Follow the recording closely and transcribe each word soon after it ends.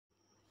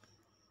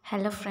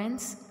Hello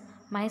friends,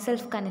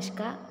 myself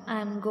Kanishka. I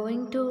am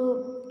going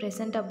to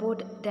present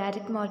about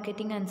direct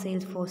marketing and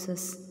sales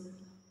forces.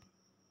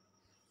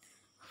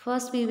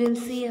 First, we will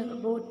see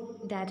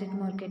about direct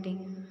marketing.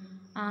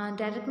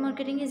 Direct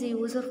marketing is the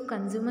use of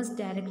consumers'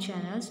 direct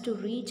channels to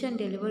reach and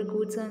deliver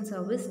goods and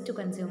service to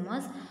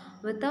consumers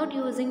without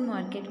using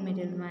market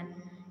middlemen.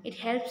 It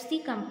helps the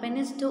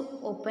companies to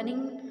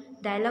opening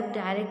dialogue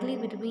directly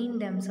between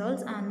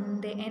themselves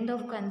and the end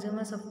of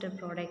consumers of the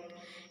product.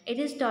 It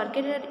is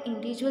targeted at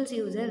individuals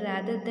user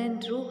rather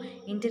than through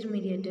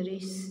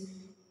intermediaries.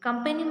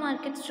 Company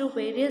markets through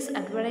various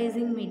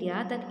advertising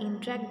media that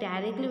interact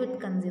directly with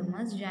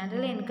consumers,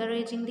 generally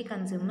encouraging the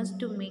consumers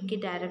to make a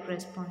direct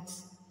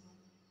response.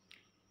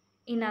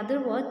 In other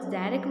words,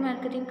 direct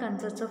marketing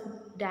consists of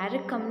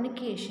direct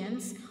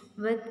communications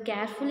with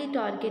carefully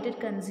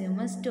targeted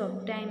consumers to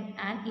obtain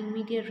an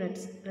immediate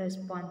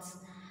response.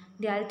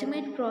 The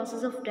ultimate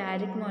process of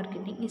direct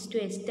marketing is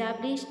to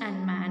establish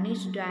and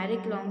manage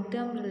direct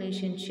long-term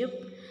relationship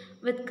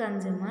with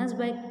consumers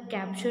by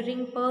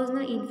capturing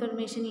personal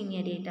information in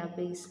a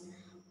database.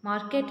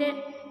 Marketed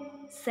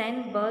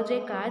send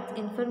birthday cards,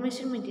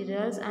 information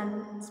materials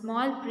and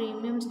small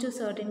premiums to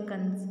certain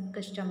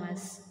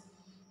customers.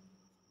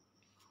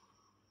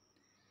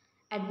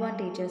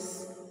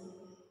 Advantages.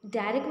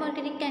 Direct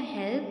marketing can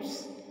help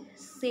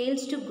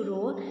sales to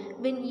grow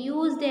when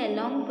used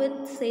along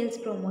with sales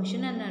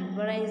promotion and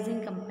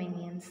advertising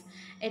companions.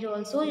 It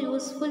also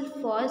useful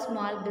for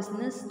small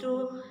business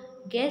to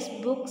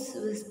guest books,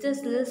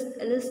 visitors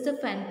list of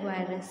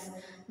enquiries.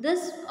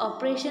 These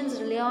operations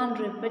rely on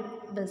repeat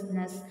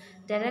business.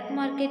 Direct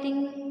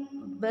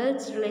marketing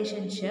builds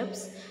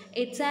relationships.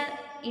 It's an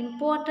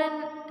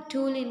important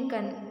tool in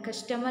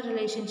customer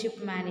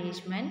relationship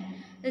management,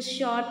 is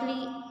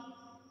shortly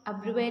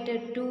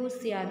abbreviated to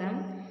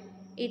CRM.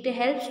 It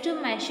helps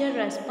to measure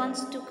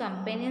response to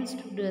campaigns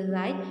to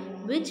decide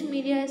which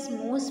media is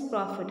most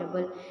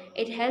profitable.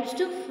 It helps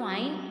to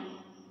find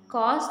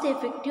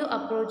cost-effective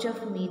approach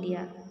of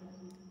media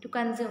to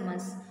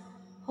consumers.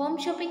 Home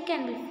shopping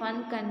can be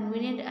fun,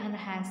 convenient and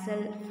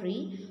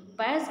hassle-free.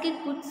 Buyers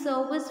get good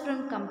service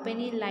from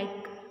company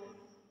like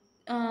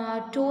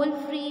toll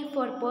free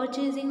for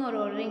purchasing or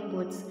ordering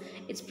goods.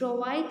 It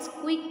provides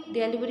quick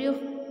delivery of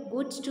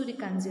goods to the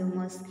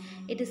consumers.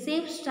 It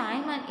saves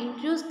time and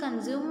introduces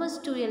consumers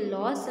to a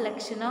large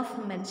selection of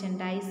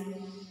merchandise.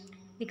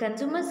 The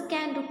consumers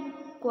can do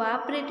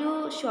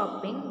cooperative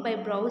shopping by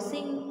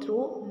browsing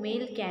through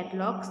mail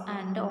catalogs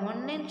and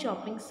online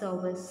shopping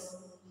service.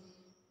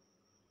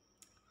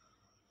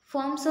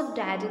 Forms of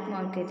direct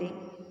marketing.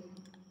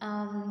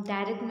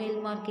 Direct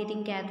mail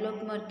marketing,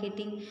 catalog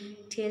marketing,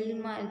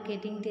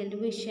 telemarketing,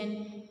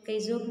 television,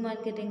 Facebook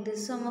marketing.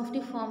 This is some of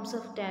the forms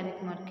of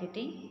direct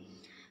marketing.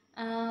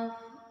 Uh,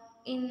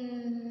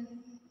 in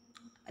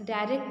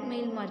direct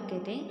mail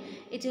marketing,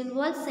 it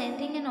involves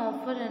sending an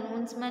offer,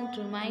 announcement,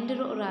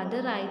 reminder, or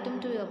other item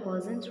to a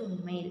person through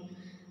mail.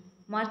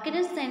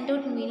 Marketers send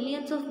out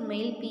millions of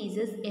mail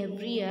pieces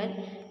every year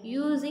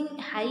using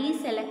high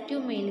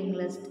selective mailing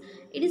list.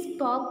 It is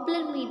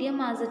popular medium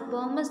as it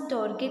permits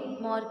target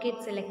market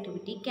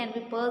selectivity, can be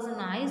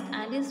personalized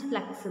and is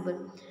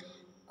flexible.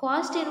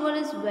 Cost involved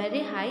is very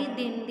high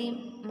than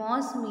the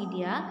mass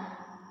media,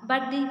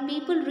 but the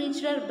people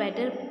reached are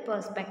better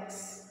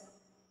prospects.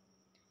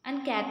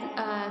 And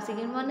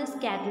second one is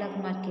catalog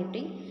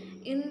marketing.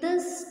 In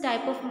this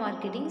type of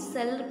marketing,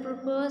 seller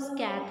prepares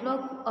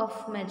catalog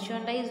of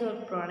merchandise or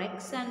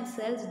products and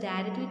sells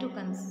directly to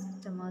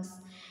customers.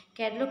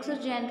 Catalogs are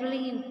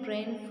generally in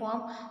print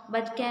form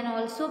but can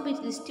also be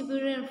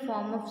distributed in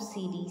form of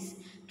CDs.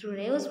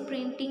 Today's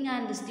printing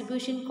and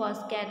distribution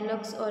cost,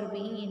 catalogs are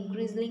being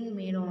increasingly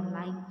made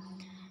online.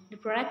 The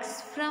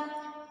products from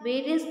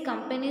various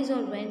companies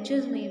or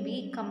ventures may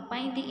be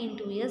combined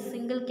into a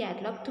single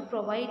catalog to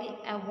provide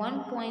a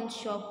one-point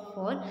shop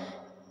for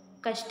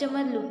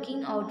customer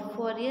looking out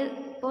for a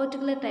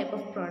particular type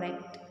of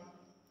product.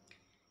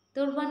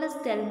 Third one is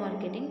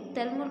telemarketing.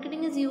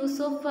 Telemarketing is use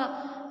of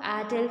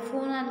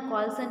telephone and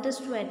call centers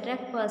to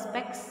attract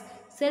prospects,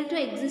 sell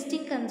to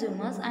existing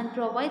consumers and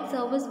provide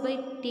service by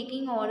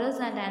taking orders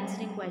and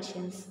answering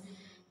questions.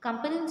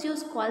 Companies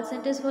use call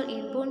centers for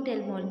inbound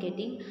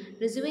telemarketing,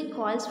 receiving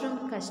calls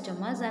from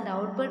customers, and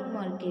outbound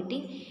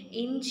marketing,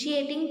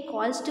 initiating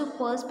calls to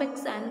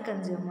prospects and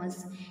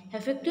consumers.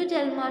 Effective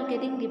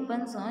telemarketing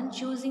depends on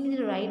choosing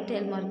the right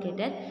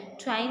telemarketer,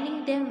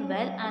 training them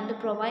well, and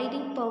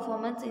providing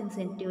performance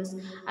incentives.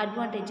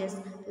 Advantages: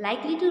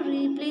 likely to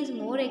replace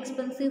more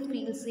expensive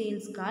field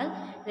sales call,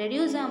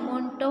 reduce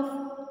amount of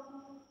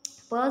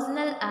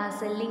personal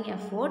selling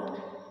effort,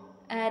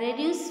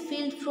 reduce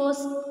field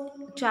force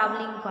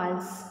traveling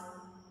calls.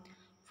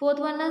 Fourth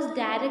one is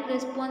direct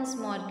response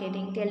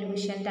marketing,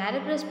 television.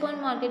 Direct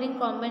response marketing,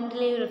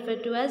 commonly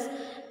referred to as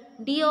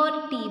D or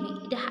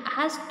TV. It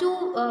has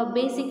two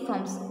basic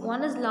forms.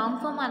 One is long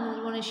form,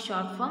 another one is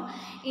short form.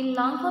 In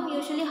long form,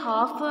 usually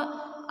half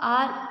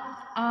hour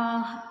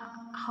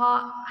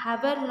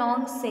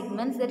hour-long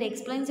segments that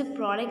explains the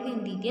product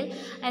in detail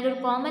and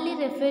are commonly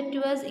referred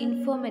to as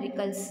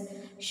infomercials.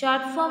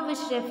 Short form, which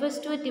refers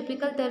to a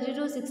typical 30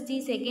 to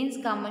 60 seconds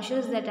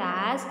commercials that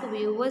ask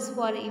viewers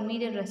for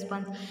immediate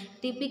response,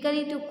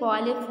 typically to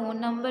call a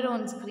phone number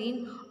on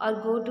screen or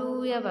go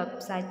to a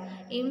website.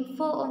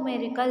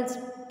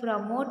 Infomercials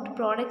promote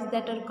products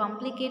that are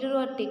complicated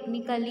or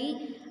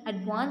technically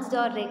advanced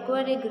or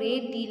require a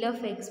great deal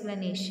of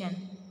explanation.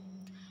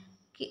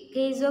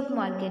 Kiosk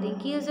marketing.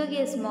 Kiosk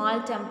is a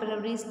small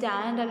temporary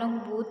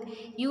stand-alone booth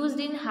used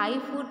in high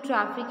foot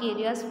traffic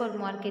areas for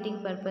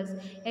marketing purpose.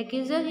 A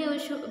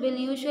kiosk will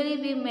usually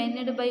be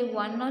managed by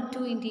one or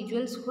two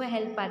individuals who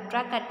help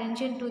attract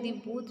attention to the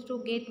booth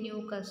to get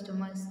new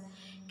customers.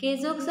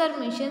 Kiosks are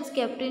machines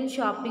kept in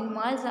shopping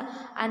malls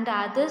and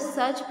other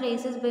such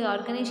places by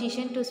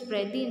organizations to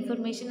spread the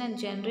information and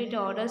generate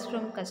orders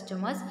from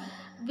customers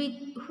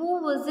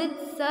who visit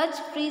such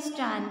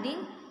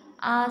freestanding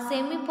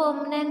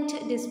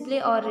semi-permanent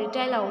display or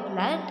retail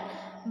outlet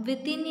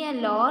within a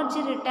large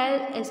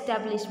retail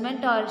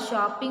establishment or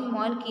shopping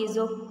mall.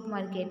 Kiosk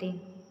marketing.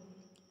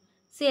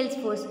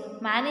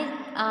 Salesforce manage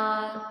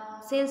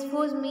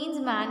Salesforce means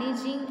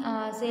managing.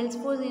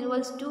 Salesforce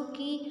involves two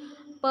key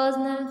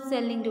personal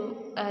selling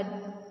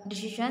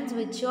decisions,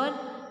 which are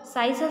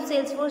size of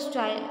Salesforce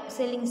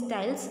selling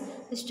styles.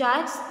 The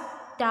start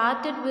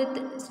started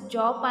with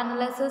job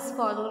analysis,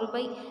 followed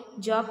by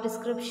job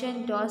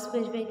description, task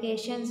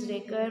specifications,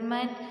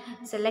 requirement,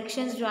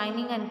 selections,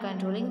 training, and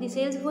controlling. The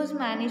Salesforce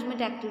management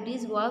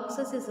activities works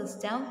as a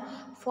system.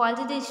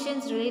 Faulty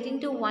decisions relating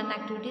to one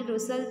activity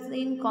results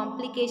in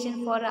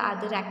complication for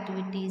other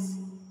activities.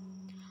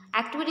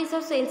 Activities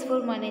of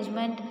Salesforce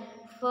management.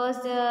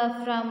 First,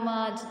 from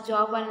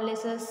job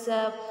analysis,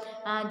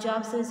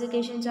 job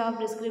specifications, job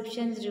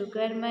descriptions,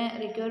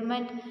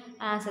 requirement,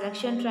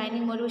 selection,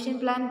 training, motivation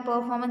plan,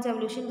 performance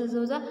evaluation. These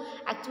are the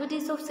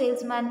activities of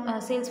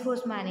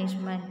Salesforce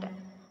management.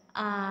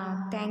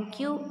 Thank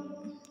you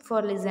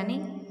for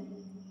listening.